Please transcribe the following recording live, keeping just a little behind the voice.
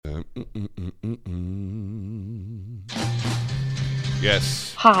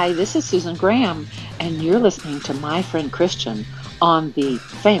Yes. Hi, this is Susan Graham, and you're listening to My Friend Christian on the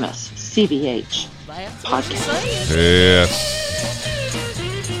famous CBH podcast. Yes.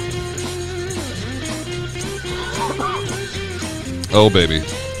 Oh, baby.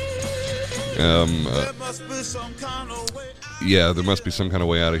 Yeah, there must be some kind of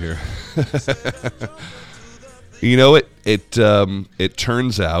way out of here. You know, it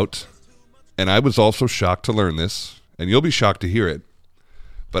turns out, and I was also shocked to learn this, and you'll be shocked to hear it,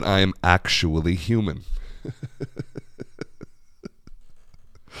 but I am actually human.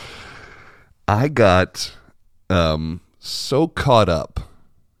 I got so caught up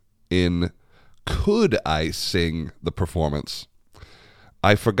in could I sing the performance,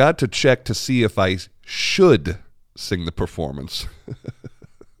 I forgot to check to see if I should sing the performance.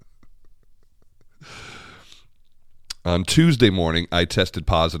 On Tuesday morning, I tested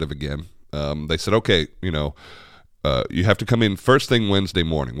positive again. They said, okay, you have to come in first thing Wednesday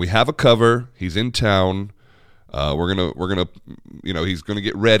morning. We have a cover. He's in town. We're gonna, he's gonna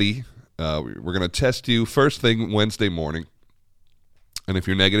get ready. We're gonna test you first thing Wednesday morning. And if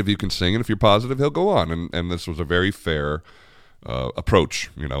you're negative, you can sing, and if you're positive, he'll go on. And this was a very fair approach,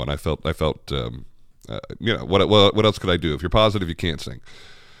 and I felt, what else could I do? If you're positive, you can't sing.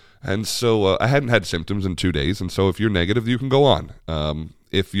 And so I hadn't had symptoms in 2 days, and so if you're negative, you can go on.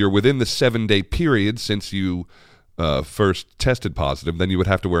 If you're within the 7-day period since you first tested positive, then you would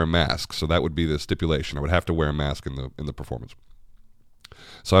have to wear a mask. So that would be the stipulation. I would have to wear a mask in the performance.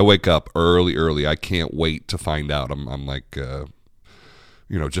 So I wake up early. I can't wait to find out. I'm like,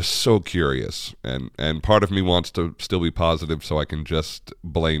 just so curious. And part of me wants to still be positive so I can just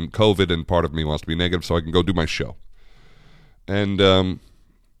blame COVID, and part of me wants to be negative so I can go do my show. And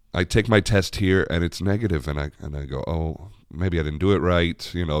I take my test here, and it's negative, and I go, oh, maybe I didn't do it right.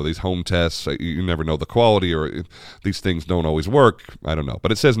 These home tests, you never know the quality, or these things don't always work. I don't know,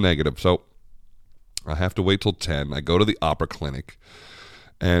 but it says negative, so I have to wait till 10. I go to the Opera Clinic,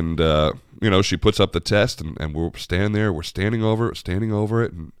 and she puts up the test, and we're standing there. We're standing over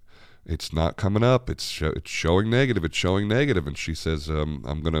it, and it's not coming up. It's showing negative. It's showing negative, and she says,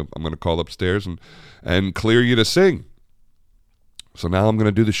 I'm gonna call upstairs and clear you to sing. So now I'm going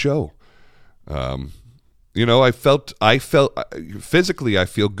to do the show. I felt physically, I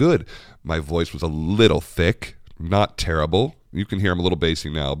feel good. My voice was a little thick, not terrible. You can hear I'm a little bassy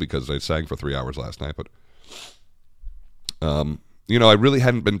now because I sang for 3 hours last night. But, I really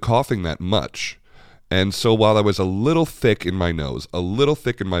hadn't been coughing that much. And so while I was a little thick in my nose, a little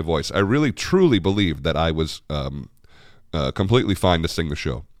thick in my voice, I really truly believed that I was completely fine to sing the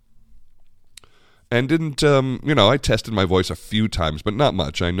show. And didn't, I tested my voice a few times, but not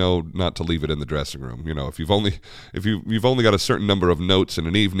much. I know not to leave it in the dressing room. If you've only got a certain number of notes in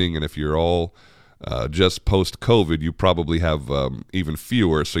an evening, and if you're all just post-COVID, you probably have even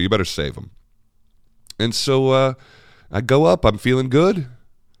fewer, so you better save them. And so I go up. I'm feeling good.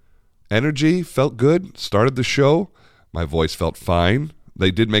 Energy felt good. Started the show. My voice felt fine. They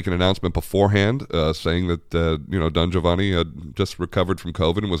did make an announcement beforehand saying that, Don Giovanni had just recovered from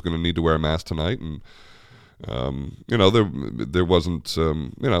COVID and was going to need to wear a mask tonight. And, there wasn't,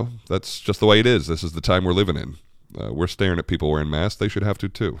 that's just the way it is. This is the time we're living in. We're staring at people wearing masks. They should have to,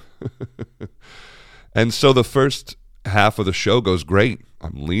 too. And so the first half of the show goes great.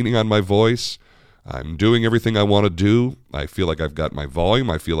 I'm leaning on my voice. I'm doing everything I want to do. I feel like I've got my volume.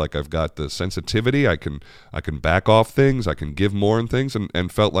 I feel like I've got the sensitivity. I can back off things. I can give more and things,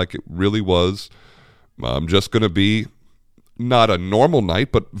 and felt like it really was just going to be not a normal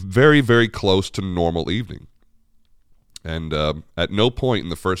night, but very, very close to normal evening. And at no point in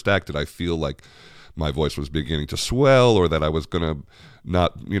the first act did I feel like my voice was beginning to swell, or that I was going to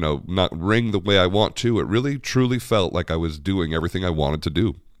not ring the way I want to. It really, truly felt like I was doing everything I wanted to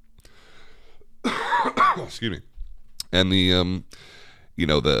do. Excuse me. And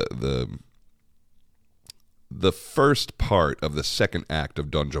the first part of the second act of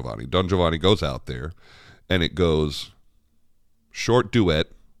Don Giovanni. Don Giovanni goes out there, and it goes short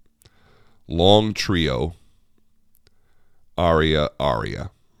duet, long trio, aria.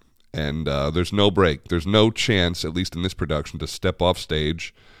 And there's no break. There's no chance, at least in this production, to step off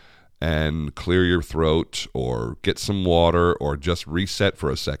stage and clear your throat or get some water or just reset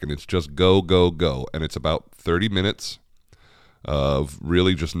for a second. It's just go, go, go. And it's about 30 minutes of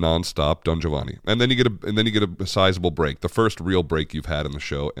really just nonstop Don Giovanni. And then you get a sizable break, the first real break you've had in the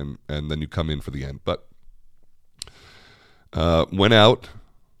show, and then you come in for the end. But went out.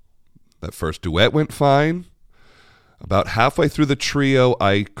 That first duet went fine. About halfway through the trio,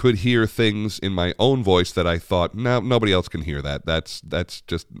 I could hear things in my own voice that I thought, no, nobody else can hear that. That's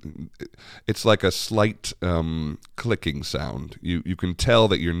just, it's like a slight clicking sound. You can tell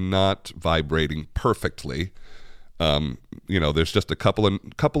that you're not vibrating perfectly. There's just a couple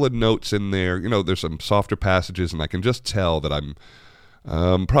of notes in there. There's some softer passages, and I can just tell that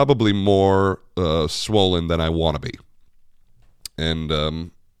I'm probably more swollen than I want to be.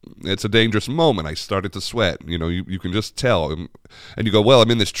 And it's a dangerous moment. I started to sweat. You can just tell. And you go, well,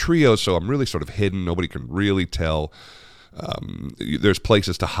 I'm in this trio, so I'm really sort of hidden. Nobody can really tell. There's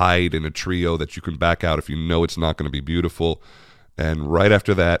places to hide in a trio that you can back out if you know it's not going to be beautiful. And right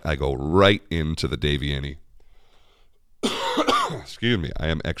after that, I go right into the Dave Yanni. Excuse me, I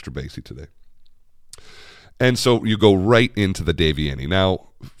am extra bassy today. And so you go right into the Dave Yanni. Now,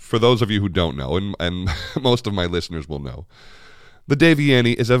 for those of you who don't know, and most of my listeners will know, the Dave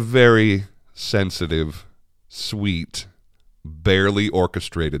Yanni is a very sensitive, sweet, barely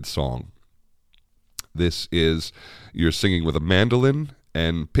orchestrated song. This is, you're singing with a mandolin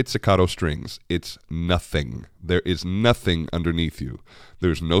and pizzicato strings. It's nothing. There is nothing underneath you.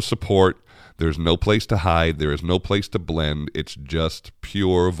 There's no support. There's no place to hide. There is no place to blend. It's just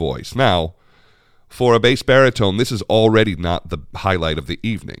pure voice. Now, for a bass baritone, this is already not the highlight of the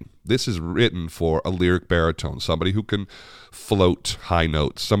evening. This is written for a lyric baritone, somebody who can float high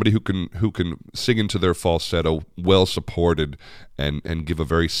notes, somebody who can sing into their falsetto, well supported, and give a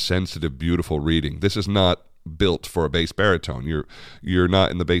very sensitive, beautiful reading. This is not built for a bass baritone. You're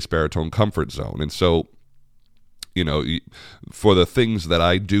not in the bass baritone comfort zone, and so for the things that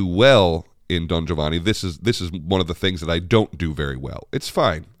I do well in Don Giovanni, this is one of the things that I don't do very well. It's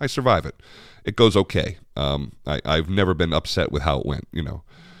fine. I survive it. It goes okay. I've never been upset with how it went,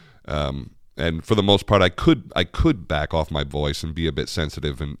 and for the most part, I could back off my voice and be a bit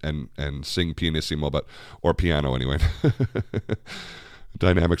sensitive and sing pianissimo, or piano anyway.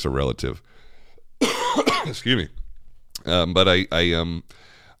 Dynamics are relative. Excuse me. But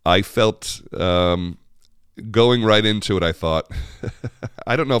I felt going right into it. I thought,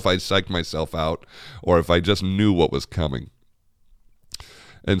 I don't know if I psyched myself out or if I just knew what was coming.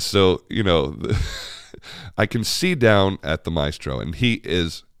 And so, I can see down at the maestro, and he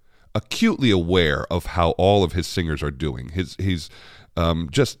is acutely aware of how all of his singers are doing. He's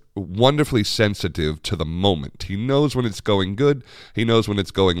just wonderfully sensitive to the moment. He knows when it's going good. He knows when it's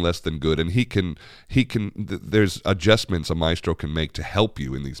going less than good, and he can. There's adjustments a maestro can make to help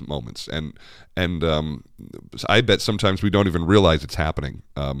you in these moments, and I bet sometimes we don't even realize it's happening.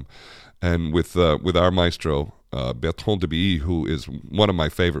 And with our maestro, Bertrand de Billy, who is one of my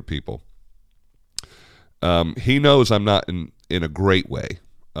favorite people, he knows I'm not in a great way.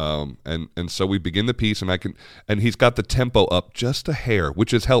 And so we begin the piece, and he's got the tempo up just a hair,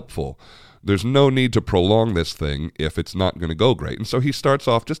 which is helpful. There's no need to prolong this thing if it's not going to go great. And so he starts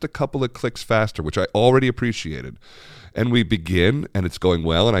off just a couple of clicks faster, which I already appreciated. And we begin, and it's going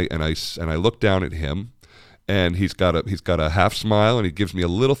well, and I look down at him, and he's got a half smile, and he gives me a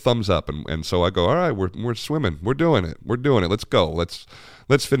little thumbs up, and so I go, all right, we're swimming, we're doing it, let's go,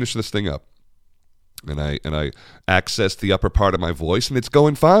 let's finish this thing up. And I access the upper part of my voice, and it's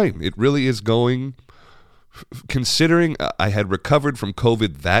going fine. It really is going. Considering I had recovered from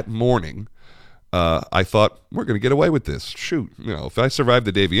COVID that morning, I thought we're going to get away with this. Shoot, if I survive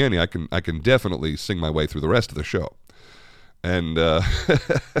the Dave Yanni, I can definitely sing my way through the rest of the show. And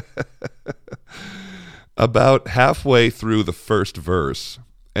about halfway through the first verse,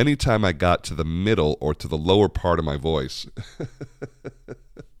 anytime I got to the middle or to the lower part of my voice,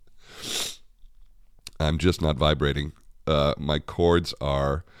 I'm just not vibrating. My chords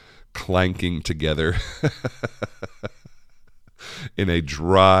are clanking together in a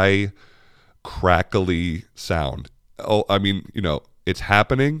dry, crackly sound. Oh, I mean, it's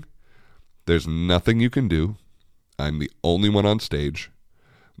happening. There's nothing you can do. I'm the only one on stage.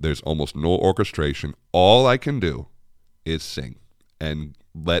 There's almost no orchestration. All I can do is sing and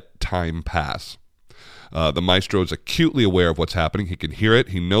let time pass. The maestro is acutely aware of what's happening. He can hear it.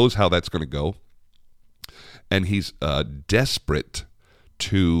 He knows how that's going to go. And he's desperate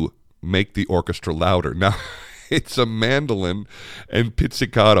to make the orchestra louder. Now, it's a mandolin and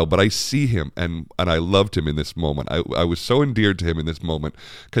pizzicato, but I see him, and I loved him in this moment. I was so endeared to him in this moment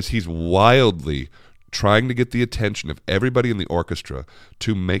because he's wildly trying to get the attention of everybody in the orchestra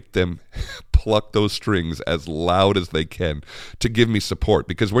to make them pluck those strings as loud as they can to give me support.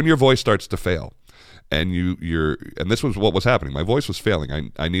 Because when your voice starts to fail, and and this was what was happening. My voice was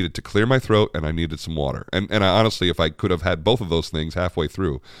failing. I needed to clear my throat, and I needed some water. And I honestly, if I could have had both of those things halfway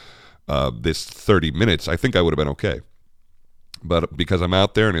through this 30 minutes, I think I would have been okay. But because I'm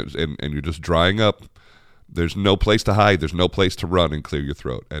out there and you're just drying up, There's no place to hide. There's no place to run and clear your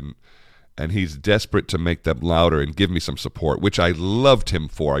throat. And he's desperate to make them louder and give me some support, which I loved him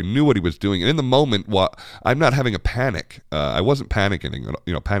for. I knew what he was doing. And in the moment, I'm not having a panic. I wasn't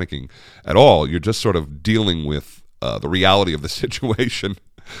panicking at all. You're just sort of dealing with the reality of the situation.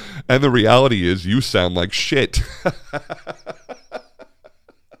 And the reality is you sound like shit.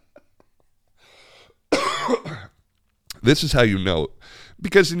 This is how you know.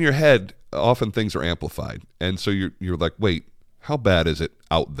 Because in your head, often things are amplified. And so you're like, wait, how bad is it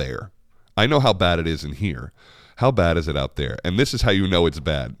out there? I know how bad it is in here. How bad is it out there? And this is how you know it's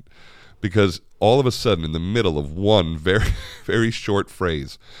bad. Because all of a sudden, in the middle of one very, very short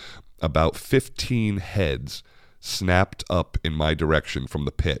phrase, about 15 heads snapped up in my direction from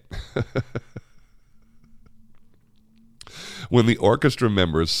the pit. When the orchestra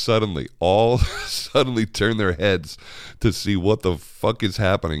members suddenly turn their heads to see what the fuck is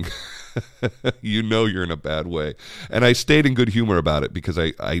happening, you know you're in a bad way. And I stayed in good humor about it because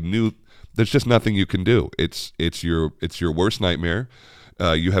I knew there's just nothing you can do. It's your worst nightmare.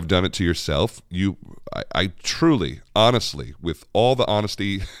 You have done it to yourself. I truly, honestly, with all the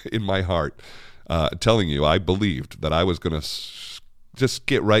honesty in my heart, telling you, I believed that I was going to just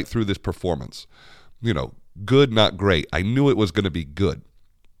get right through this performance. Good, not great. I knew it was going to be good.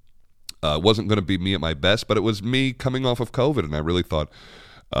 It wasn't going to be me at my best, but it was me coming off of COVID, and I really thought,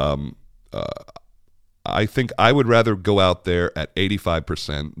 I think I would rather go out there at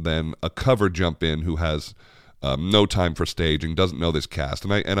 85% than a cover jump in who has no time for staging, doesn't know this cast,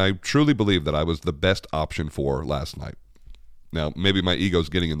 and I truly believe that I was the best option for last night. Now, maybe my ego's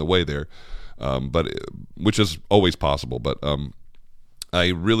getting in the way there, but which is always possible. But I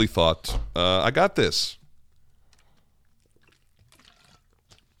really thought I got this.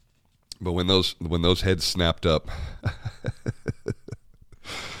 But when those heads snapped up,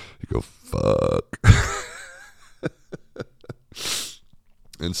 you go, fuck.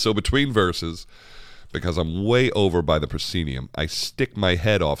 And so between verses, because I'm way over by the proscenium, I stick my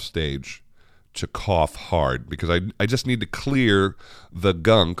head off stage to cough hard because I just need to clear the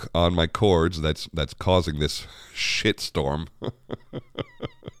gunk on my cords that's causing this shitstorm.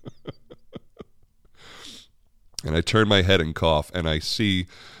 And I turn my head and cough, and I see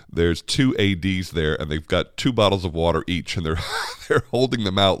there's two ADs there, and they've got 2 bottles of water each, and they're holding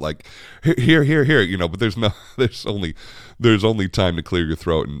them out like here, but there's only time to clear your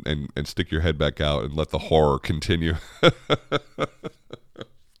throat and stick your head back out and let the horror continue.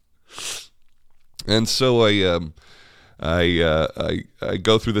 And so I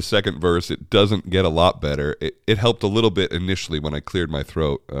go through the second verse. It doesn't get a lot better. It helped a little bit initially when I cleared my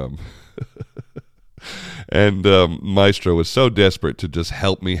throat. And Maestro was so desperate to just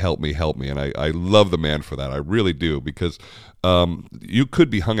help me. And I love the man for that. I really do, because you could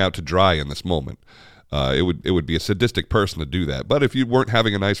be hung out to dry in this moment. It would be a sadistic person to do that. But if you weren't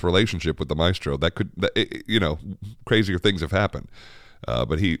having a nice relationship with the Maestro, crazier things have happened.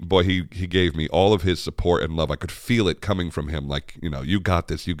 But he gave me all of his support and love. I could feel it coming from him. Like, you got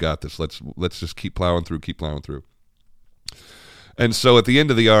this. Let's just keep plowing through. And so at the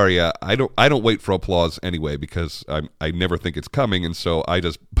end of the aria, I don't wait for applause anyway, because I never think it's coming, and so I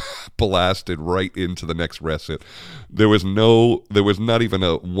just blasted right into the next recit. There was not even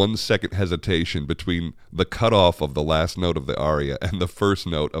a 1 second hesitation between the cutoff of the last note of the aria and the first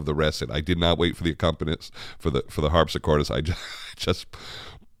note of the recit. I did not wait for the accompanist for the harpsichordist. I just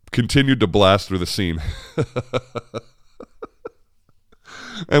continued to blast through the scene.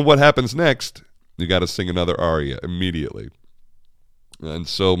 And what happens next? You got to sing another aria immediately. And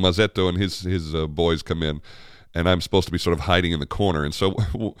so Mazzetto and his boys come in, and I'm supposed to be sort of hiding in the corner. And so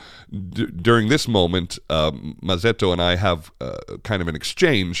during this moment, Mazzetto and I have kind of an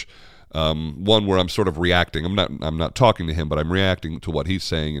exchange, one where I'm sort of reacting. I'm not talking to him, but I'm reacting to what he's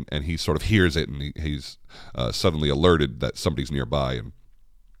saying, and he sort of hears it, and he's suddenly alerted that somebody's nearby. And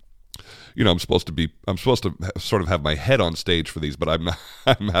I'm supposed to sort of have my head on stage for these, but I'm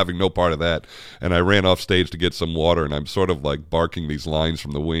having no part of that. And I ran off stage to get some water, and I'm sort of like barking these lines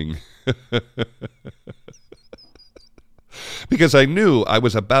from the wing. Because I knew I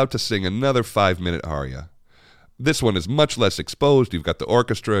was about to sing another 5-minute aria. This one is much less exposed. You've got the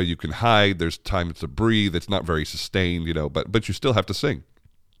orchestra, you can hide, there's time to breathe, it's not very sustained, but you still have to sing.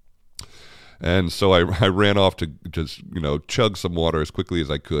 And so I ran off to just, chug some water as quickly as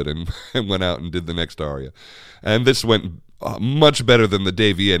I could and went out and did the next aria. And this went much better than the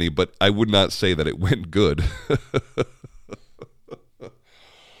De Vieni, but I would not say that it went good.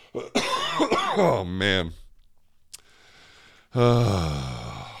 Oh, man.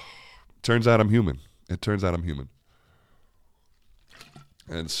 Turns out I'm human. It turns out I'm human.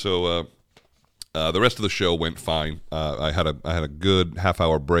 And so The rest of the show went fine. I had a good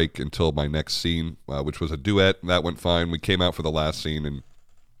half-hour break until my next scene, which was a duet. That went fine. We came out for the last scene, and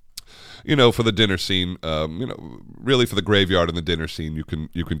for the dinner scene, really for the graveyard and the dinner scene, you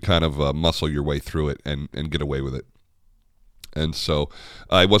can kind of muscle your way through it and get away with it. And so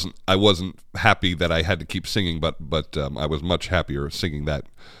I wasn't happy that I had to keep singing, but I was much happier singing that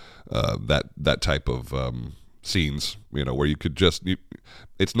type of scenes, where you could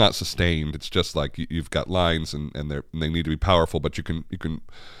it's not sustained. It's just like you've got lines and they need to be powerful, but you can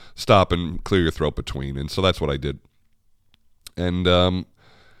stop and clear your throat between. And so that's what I did. And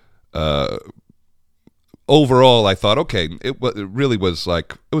overall, I thought, okay, it really was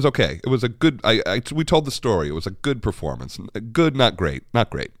like, it was okay. It was a good, we told the story. It was a good performance. Good, not great.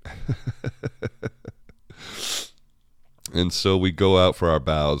 Not great. And so we go out for our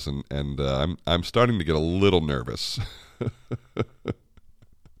bows, and I'm starting to get a little nervous.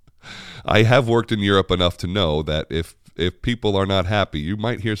 I have worked in Europe enough to know that if people are not happy, you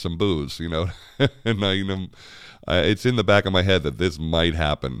might hear some boos, and it's in the back of my head that this might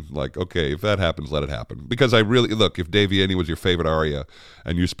happen. Like, okay, if that happens, let it happen. Because I really, look, if Dave Vianney was your favorite aria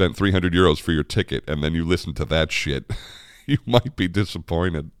and you spent 300 euros for your ticket and then you listen to that shit, you might be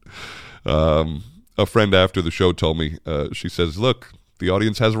disappointed. A friend after the show told me, she says, look, the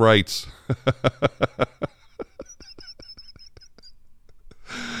audience has rights.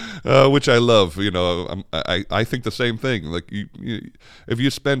 Which I love. I think the same thing. Like, if you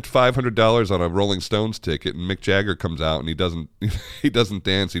spent $500 on a Rolling Stones ticket and Mick Jagger comes out and he doesn't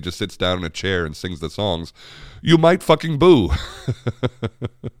dance, he just sits down in a chair and sings the songs, you might fucking boo.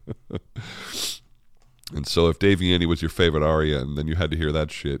 And so if Dave Vianney was your favorite aria and then you had to hear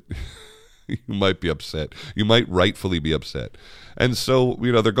that shit, you might be upset. You might rightfully be upset. And so,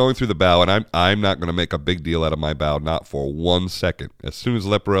 they're going through the bow, and I'm not going to make a big deal out of my bow, not for 1 second. As soon as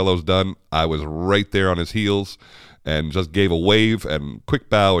Leporello's done, I was right there on his heels and just gave a wave and quick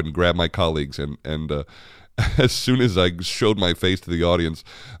bow and grabbed my colleagues. And as soon as I showed my face to the audience,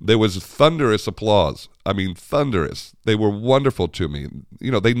 there was thunderous applause. I mean, thunderous. They were wonderful to me.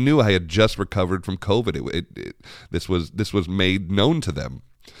 They knew I had just recovered from COVID. This was made known to them.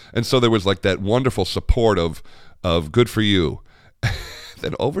 And so there was like that wonderful support of good for you.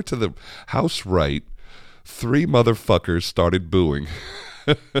 Then over to the house right, 3 motherfuckers started booing.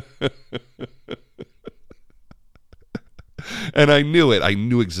 And I knew it. I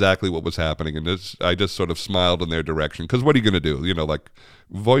knew exactly what was happening. And I just sort of smiled in their direction. Because what are you going to do?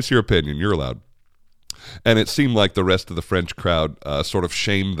 Voice your opinion. You're allowed. And it seemed like the rest of the French crowd sort of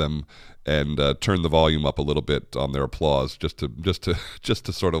shamed them and turned the volume up a little bit on their applause, just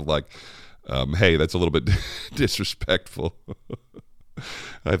to sort of like, hey, that's a little bit disrespectful.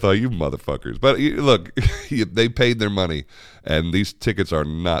 I thought, you motherfuckers. But look, they paid their money, and these tickets are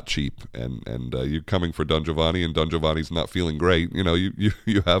not cheap. And you're coming for Don Giovanni, and Don Giovanni's not feeling great.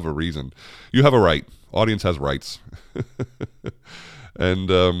 You have a reason. You have a right. Audience has rights. And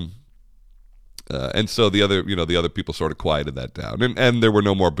so the other people sort of quieted that down, and there were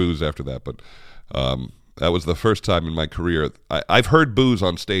no more boos after that. But that was the first time in my career I've heard boos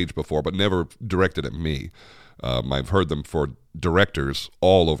on stage before, but never directed at me. I've heard them for directors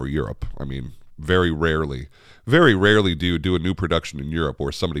all over Europe. I mean, very rarely do you do a new production in Europe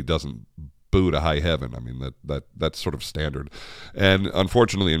where somebody doesn't boo to high heaven. I mean, that's sort of standard. And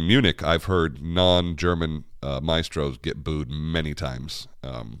unfortunately, in Munich, I've heard non-German maestros get booed many times.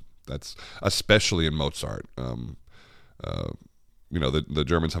 That's especially in Mozart. The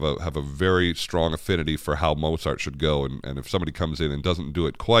Germans have a very strong affinity for how Mozart should go, and if somebody comes in and doesn't do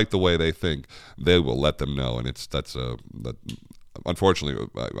it quite the way they think, they will let them know. And unfortunately,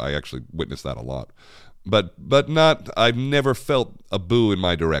 I actually witnessed that a lot. But I've never felt a boo in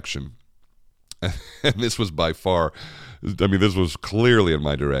my direction. And this was by far, this was clearly in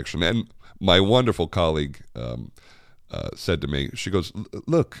my direction. And my wonderful colleague said to me, she goes,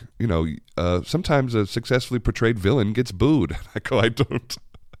 look, sometimes a successfully portrayed villain gets booed. I go,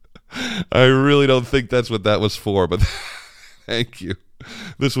 I really don't think that's what that was for, but thank you.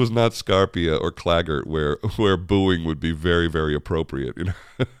 This was not Scarpia or Claggart where booing would be very, very appropriate.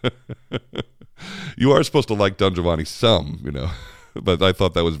 You are supposed to like Don Giovanni some, but I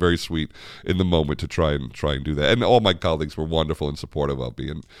thought that was very sweet in the moment to try and do that. And all my colleagues were wonderful and supportive of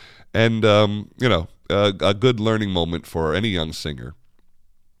me. And a good learning moment for any young singer.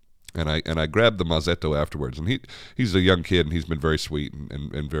 And I grabbed the Mazzetto afterwards, and he's a young kid, and he's been very sweet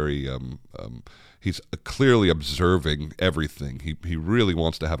and very he's clearly observing everything. He really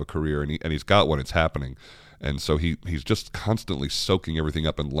wants to have a career, and he's got one. It's happening, and so he's just constantly soaking everything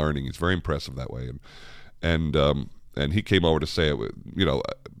up and learning. He's very impressive that way, and he came over to say,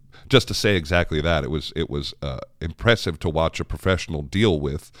 just to say exactly that. It was impressive to watch a professional deal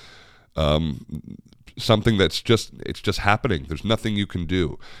with something that's just happening. There's nothing you can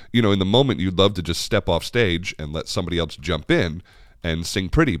do. In the moment, you'd love to just step off stage and let somebody else jump in and sing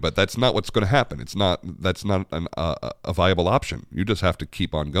pretty, but that's not what's going to happen. That's not a viable option. You just have to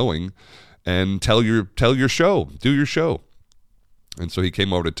keep on going and tell your show, do your show. And so he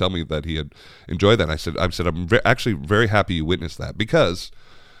came over to tell me that he had enjoyed that. I said, I'm actually very happy you witnessed that, because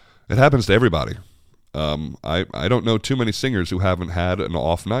it happens to everybody. I don't know too many singers who haven't had an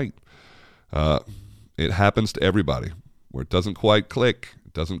off night. It happens to everybody, where it doesn't quite click,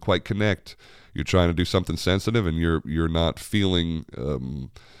 it doesn't quite connect. You're trying to do something sensitive, and you're not feeling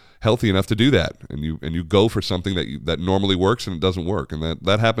healthy enough to do that, and you go for something that normally works, and it doesn't work, and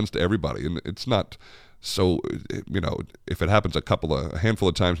that happens to everybody. And it's not so, if it happens a handful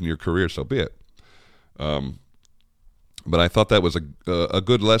of times in your career, so be it. But I thought that was a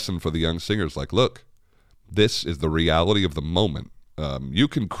good lesson for the young singers. Like, look, this is the reality of the moment. You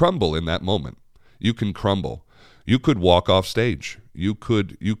can crumble in that moment. You can crumble. You could walk off stage. You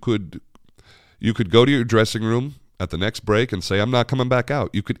could go to your dressing room at the next break and say, I'm not coming back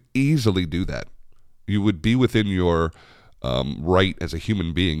out. You could easily do that. You would be within your right as a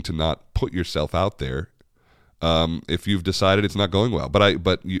human being to not put yourself out there if you've decided it's not going well. But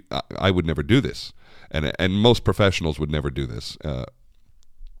I would never do this, and most professionals would never do this.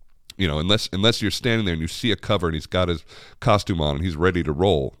 Unless you're standing there and you see a cover and he's got his costume on and he's ready to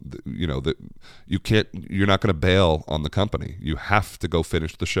roll, you're not going to bail on the company. You have to go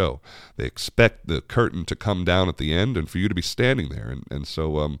finish the show. They expect the curtain to come down at the end and for you to be standing there. And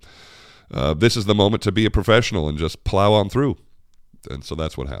so this is the moment to be a professional and just plow on through. And so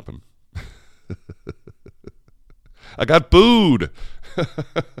that's what happened. I got booed.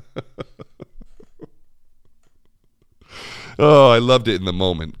 Oh, I loved it in the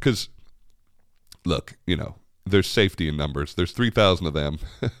moment, because, look, there's safety in numbers. There's 3,000 of them,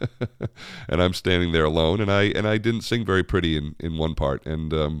 and I'm standing there alone, and I didn't sing very pretty in one part,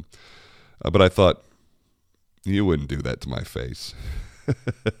 and but I thought, you wouldn't do that to my face.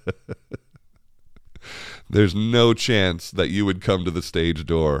 There's no chance that you would come to the stage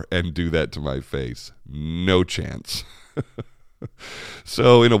door and do that to my face. No chance.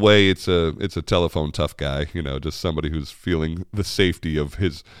 So in a way, it's a telephone tough guy, just somebody who's feeling the safety of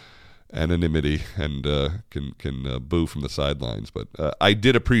his anonymity and can boo from the sidelines. But I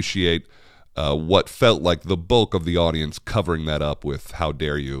did appreciate what felt like the bulk of the audience covering that up with, how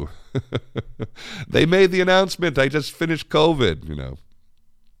dare you? They made the announcement, I just finished COVID,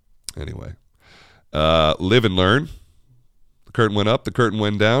 Anyway, live and learn. The curtain went up, the curtain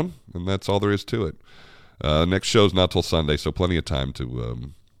went down, and that's all there is to it. Next show's not till Sunday, so plenty of time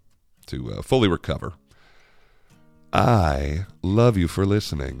to fully recover. I love you for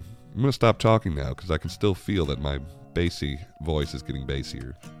listening. I'm going to stop talking now because I can still feel that my bassy voice is getting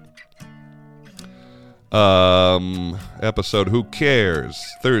bassier. Episode Who Cares?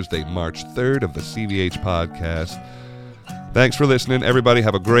 Thursday, March 3rd of the CVH podcast. Thanks for listening. Everybody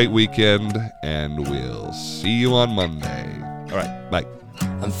have a great weekend, and we'll see you on Monday. All right, bye.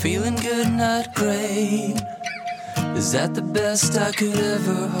 I'm feeling good, not great. Is that the best I could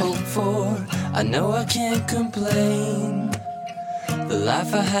ever hope for? I know I can't complain. The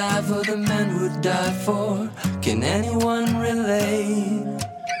life I have other men would die for. Can anyone relate?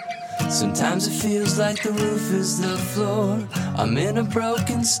 Sometimes it feels like the roof is the floor. I'm in a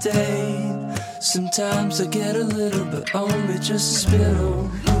broken state. Sometimes I get a little, but only just a spittle.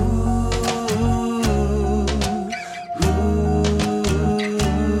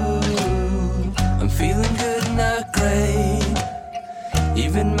 Feeling good, not great.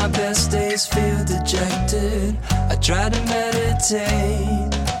 Even my best days feel dejected. I try to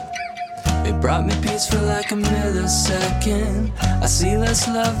meditate. It brought me peace for like a millisecond. I see less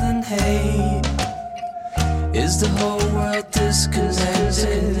love than hate. Is the whole world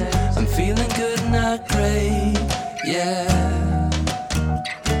disconnected? I'm feeling good, not great. Yeah.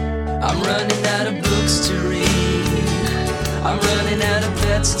 I'm running out of books to read. I'm running out of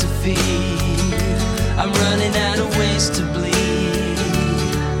pets to feed. I'm running out of ways to bleed.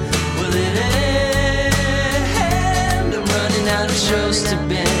 Will it end? I'm running out of shows to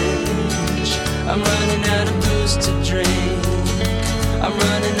binge. I'm running out of booze to drink. I'm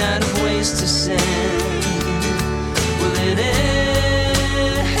running out of ways to sin. Will it end?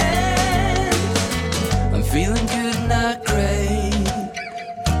 I'm feeling good, not great.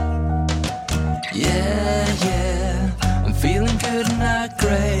 Yeah. I'm feeling good, not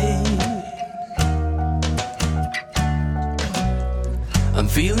great. I'm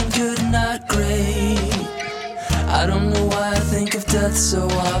feeling good, not great. I don't know why I think of death so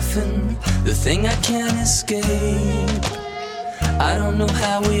often, the thing I can't escape. I don't know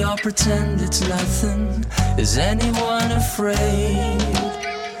how we all pretend it's nothing. Is anyone afraid?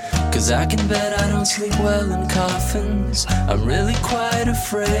 'Cause I can bet I don't sleep well in coffins. I'm really quite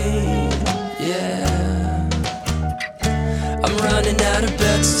afraid, yeah. I'm running out of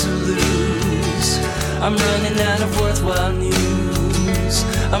bets to lose. I'm running out of worthwhile news.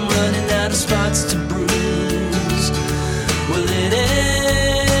 I'm running out of spots to bruise. Will it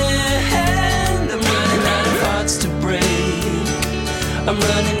end? I'm running out of hearts to break. I'm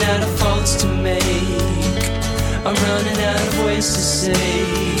running out of faults to make. I'm running out of ways to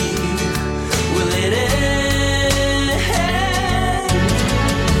say.